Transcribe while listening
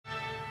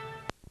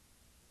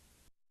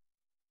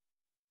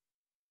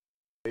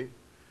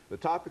The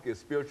topic is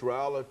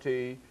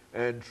spirituality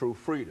and true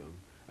freedom.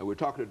 And we're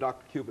talking to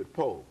Dr.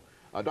 CPoe.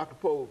 Dr.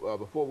 Poe,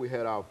 before we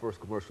had our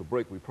first commercial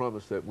break, we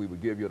promised that we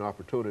would give you an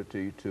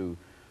opportunity to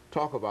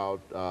talk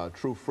about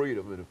true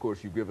freedom. And of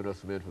course, you've given us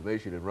some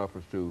information in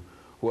reference to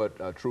what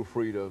true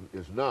freedom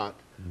is not.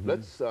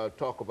 Let's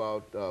talk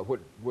about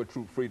what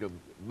true freedom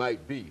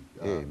might be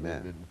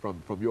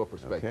from your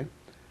perspective.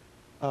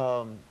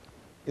 Okay.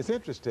 It's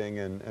interesting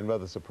and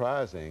rather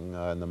surprising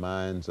in the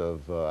minds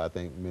of, I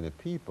think, many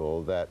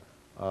people that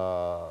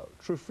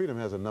true freedom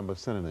has a number of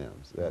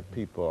synonyms that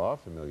people are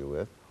familiar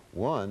with.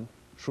 One,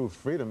 true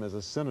freedom is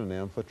a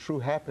synonym for true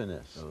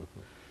happiness.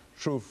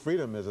 True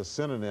freedom is a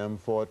synonym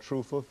for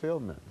true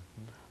fulfillment.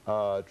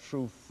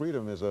 True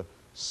freedom is a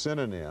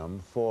synonym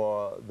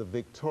for the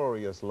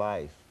victorious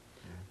life.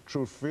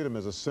 True freedom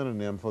is a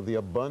synonym for the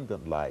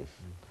abundant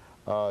life.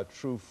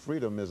 True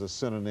freedom is a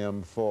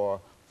synonym for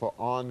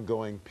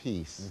ongoing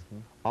peace,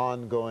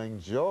 ongoing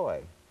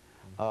joy.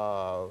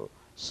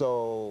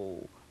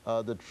 So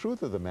the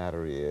truth of the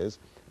matter is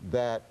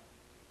that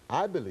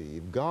I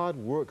believe God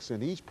works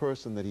in each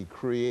person that he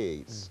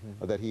creates,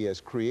 or that he has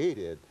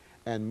created,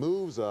 and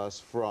moves us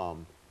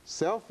from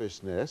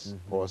selfishness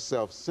or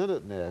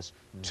self-centeredness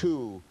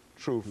to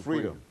true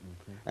freedom.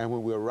 And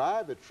when we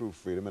arrive at true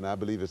freedom, and I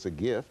believe it's a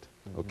gift,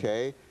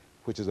 okay,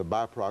 which is a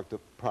byproduct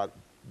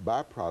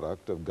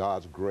of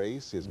God's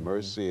grace, his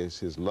mercy,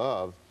 his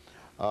love,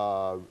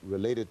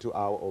 related to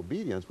our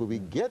obedience, when we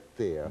get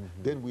there,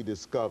 then we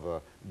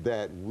discover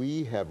that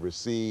we have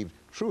received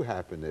true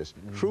happiness,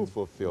 true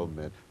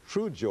fulfillment,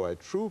 true joy,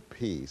 true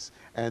peace,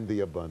 and the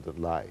abundant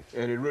life.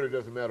 And it really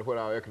doesn't matter what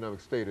our economic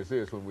status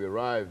is when we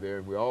arrive there,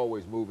 and we're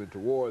always moving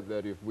toward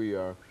that if we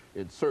are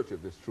in search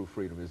of this true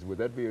freedom. Would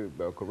that be a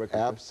correct?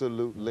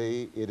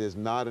 Absolutely. It is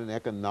not an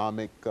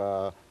economic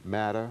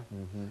matter.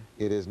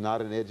 It is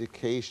not an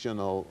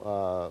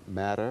educational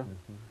matter.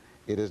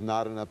 It is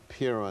not an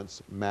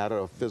appearance matter,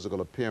 a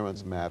physical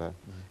appearance matter.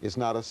 It's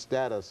not a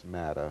status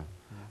matter,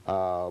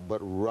 but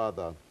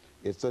rather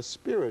it's a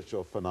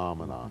spiritual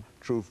phenomenon.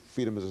 True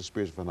freedom is a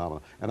spiritual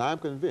phenomenon. And I'm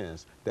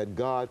convinced that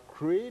God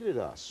created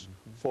us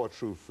for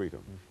true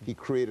freedom. He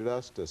created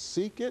us to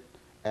seek it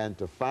and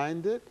to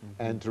find it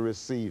and to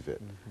receive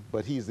it.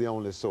 But he's the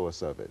only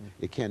source of it.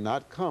 It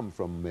cannot come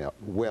from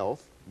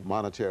wealth,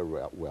 monetary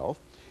wealth.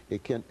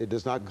 It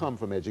does not come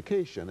from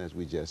education, as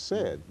we just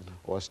said,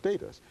 or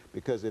status.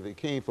 Because if it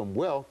came from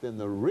wealth, then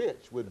the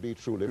rich would be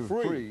truly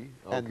free,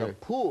 and the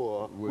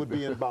poor would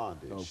be in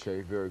bondage. Okay,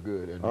 very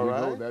good. And we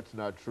know that's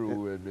not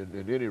true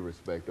in any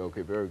respect.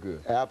 Okay, very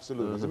good.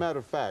 Absolutely. As a matter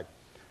of fact,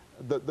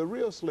 the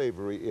real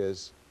slavery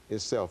is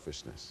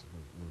selfishness.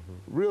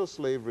 Real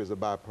slavery is a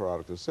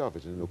byproduct of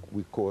selfishness.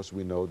 Of course,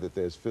 we know that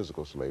there's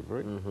physical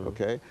slavery,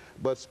 okay?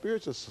 But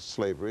spiritual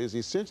slavery is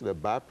essentially a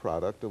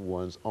byproduct of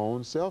one's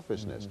own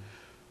selfishness.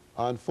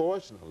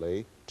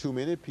 Unfortunately, too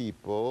many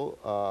people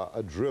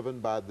are driven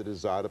by the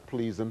desire to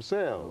please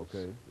themselves.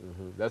 Okay,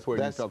 that's where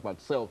you talk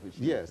about selfishness.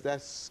 Yes,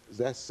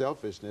 that's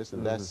selfishness,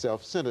 and that's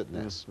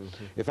self-centeredness.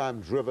 If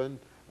I'm driven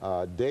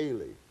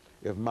daily,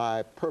 if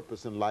my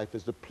purpose in life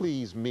is to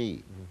please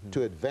me,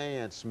 to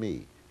advance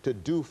me, to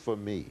do for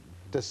me,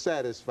 to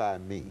satisfy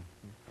me,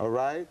 all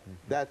right?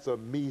 That's a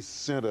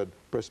me-centered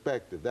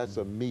perspective. That's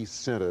a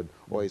me-centered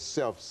or a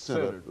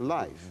self-centered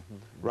life,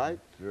 right?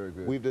 Very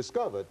good. We've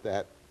discovered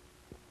that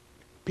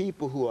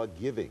people who are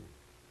giving,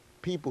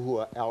 people who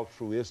are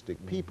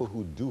altruistic, people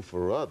who do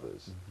for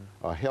others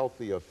are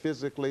healthier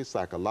physically,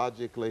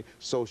 psychologically,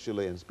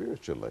 socially, and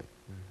spiritually,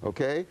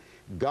 okay?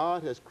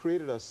 God has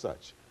created us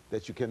such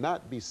that you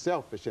cannot be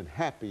selfish and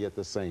happy at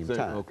the same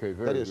time. Okay,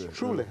 very that is good.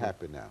 truly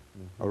happy now,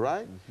 all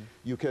right?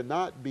 You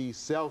cannot be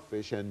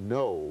selfish and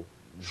know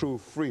true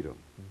freedom,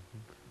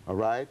 all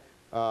right?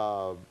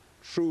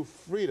 True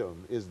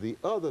freedom is the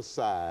other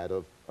side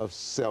of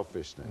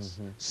selfishness.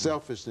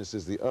 Selfishness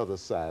is the other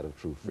side of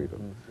true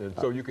freedom. And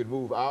so you can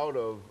move out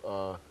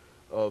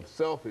of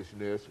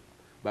selfishness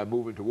by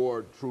moving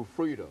toward true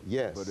freedom.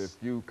 Yes. But if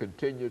you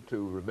continue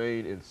to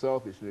remain in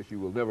selfishness,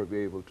 you will never be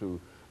able to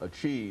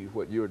achieve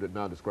what you're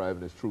now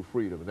describing as true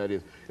freedom, and that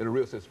is, in a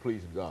real sense,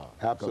 pleasing God.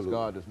 Absolutely.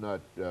 Because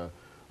God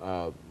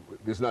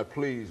is not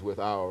pleased with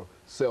our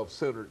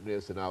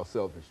self-centeredness and our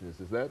selfishness.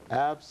 Is that?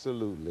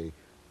 Absolutely.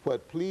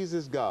 What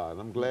pleases God,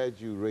 I'm glad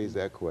you raised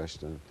that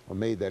question or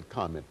made that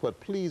comment. What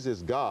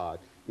pleases God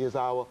is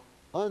our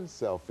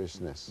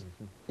unselfishness.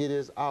 It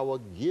is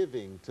our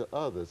giving to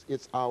others.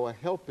 It's our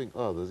helping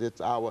others. It's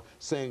our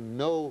saying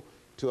no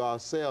to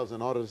ourselves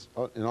in order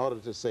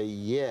to say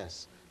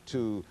yes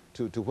to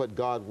what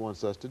God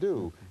wants us to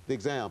do. The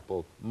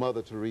example,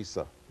 Mother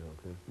Teresa,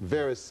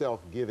 very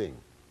self-giving.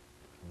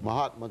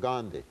 Mahatma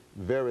Gandhi,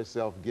 very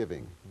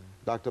self-giving.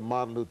 Dr.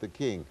 Martin Luther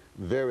King,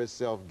 very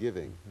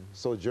self-giving.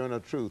 Sojourner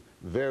Truth,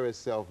 very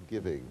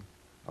self-giving.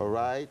 All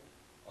right?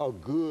 A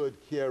good,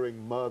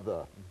 caring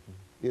mother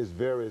is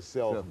very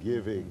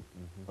self-giving.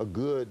 A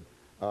good,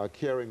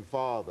 caring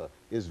father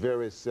is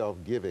very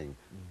self-giving.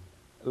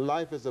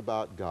 Life is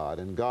about God,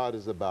 and God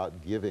is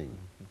about giving.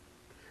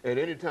 And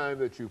any time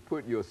that you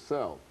put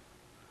yourself,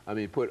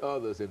 put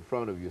others in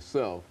front of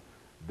yourself,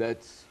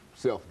 that's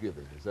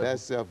self-giving. Is that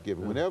That's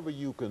self-giving. Whenever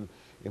you can,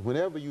 and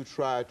whenever you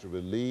try to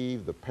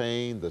relieve the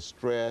pain, the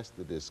stress,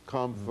 the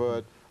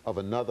discomfort of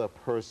another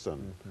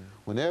person,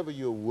 whenever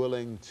you're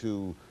willing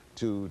to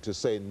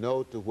say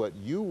no to what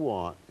you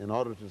want in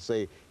order to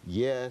say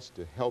yes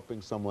to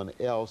helping someone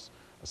else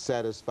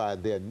satisfy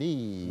their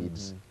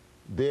needs,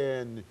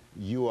 then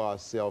you are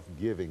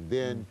self-giving.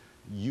 Then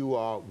you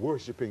are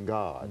worshiping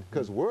God.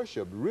 Because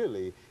worship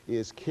really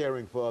is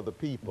caring for other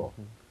people.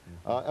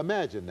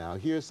 Imagine now,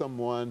 here's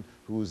someone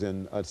who's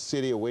in a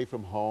city away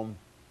from home.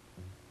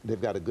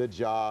 They've got a good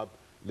job,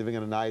 living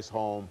in a nice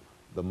home.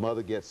 The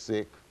mother gets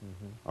sick,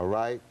 all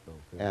right?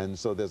 Okay. And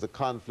so there's a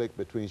conflict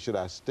between should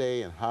I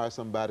stay and hire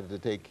somebody to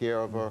take care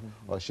of her,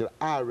 or should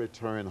I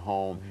return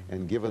home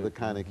and give her the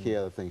kind of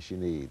care I think she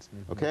needs,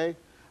 okay?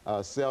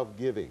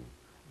 Self-giving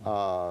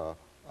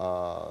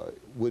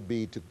would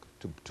be to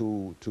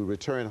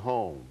return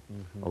home,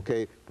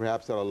 okay?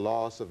 Perhaps at a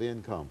loss of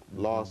income,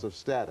 loss of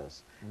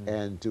status,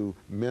 and to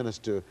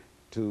minister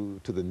to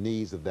the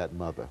needs of that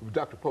mother.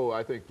 Dr. Poe,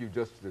 I think you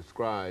just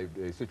described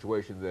a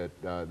situation that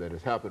that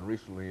has happened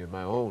recently in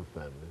my own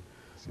family.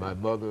 My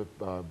mother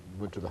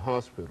went to the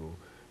hospital,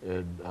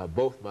 and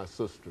both my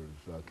sisters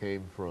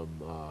came from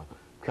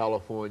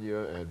California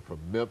and from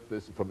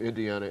Memphis, from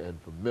Indiana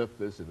and from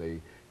Memphis, and they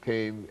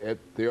came at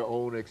their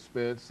own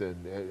expense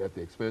and at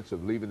the expense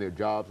of leaving their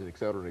jobs and et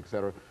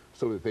cetera,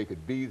 so that they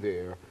could be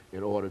there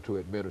in order to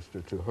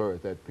administer to her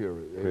at that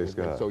period.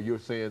 And so you're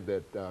saying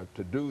that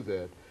to do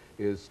that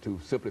is to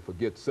simply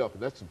forget self,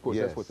 and that's, of course,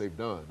 that's what they've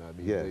done. I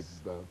mean, they've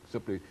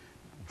simply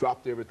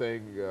dropped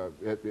everything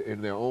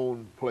in their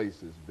own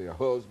places, their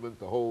husbands,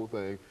 the whole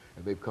thing,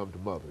 and they've come to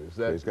mother. Is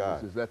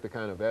that the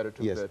kind of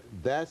attitude? Yes,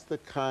 that's the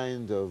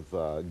kind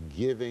of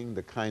giving,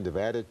 the kind of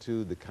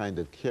attitude, the kind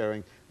of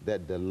caring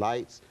that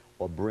delights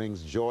or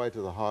brings joy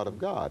to the heart of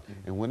God.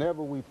 And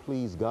whenever we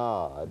please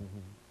God,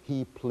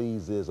 He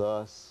pleases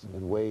us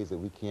in ways that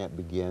we can't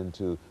begin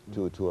to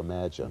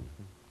imagine.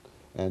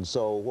 And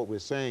so what we're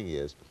saying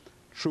is,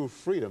 true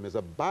freedom is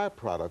a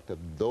byproduct of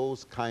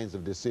those kinds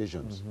of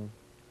decisions.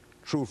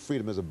 True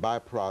freedom is a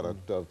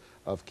byproduct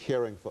of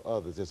caring for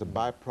others. It's a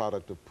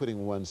byproduct of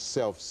putting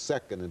oneself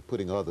second and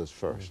putting others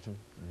first.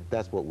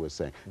 That's what we're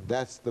saying.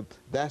 That's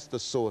the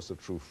source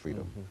of true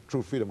freedom.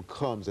 True freedom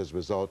comes as a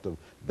result of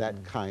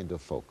that kind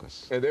of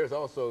focus. And there's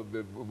also,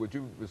 would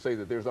you say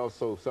that there's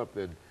also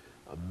something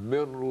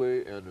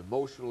mentally and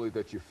emotionally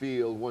that you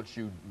feel once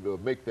you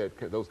make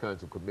those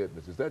kinds of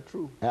commitments? Is that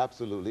true?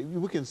 Absolutely.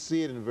 We can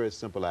see it in a very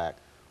simple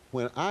act.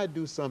 When I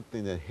do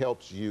something that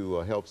helps you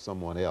or helps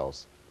someone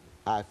else,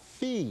 I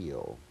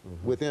feel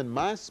within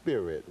my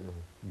spirit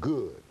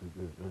good.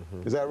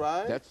 Is that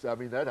right? I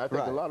think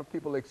a lot of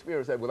people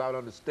experience that without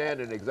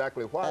understanding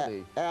exactly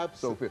why they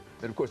so feel.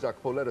 And of course, Dr.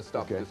 Poe, let us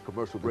stop at this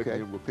commercial break,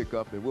 and then we'll pick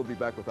up, and we'll be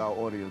back with our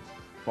audience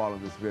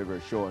following this very,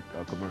 very short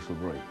commercial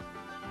break.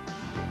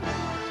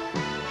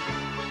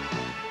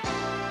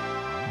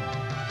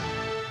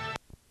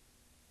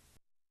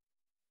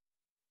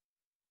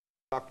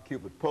 Dr.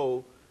 Cupid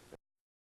Poe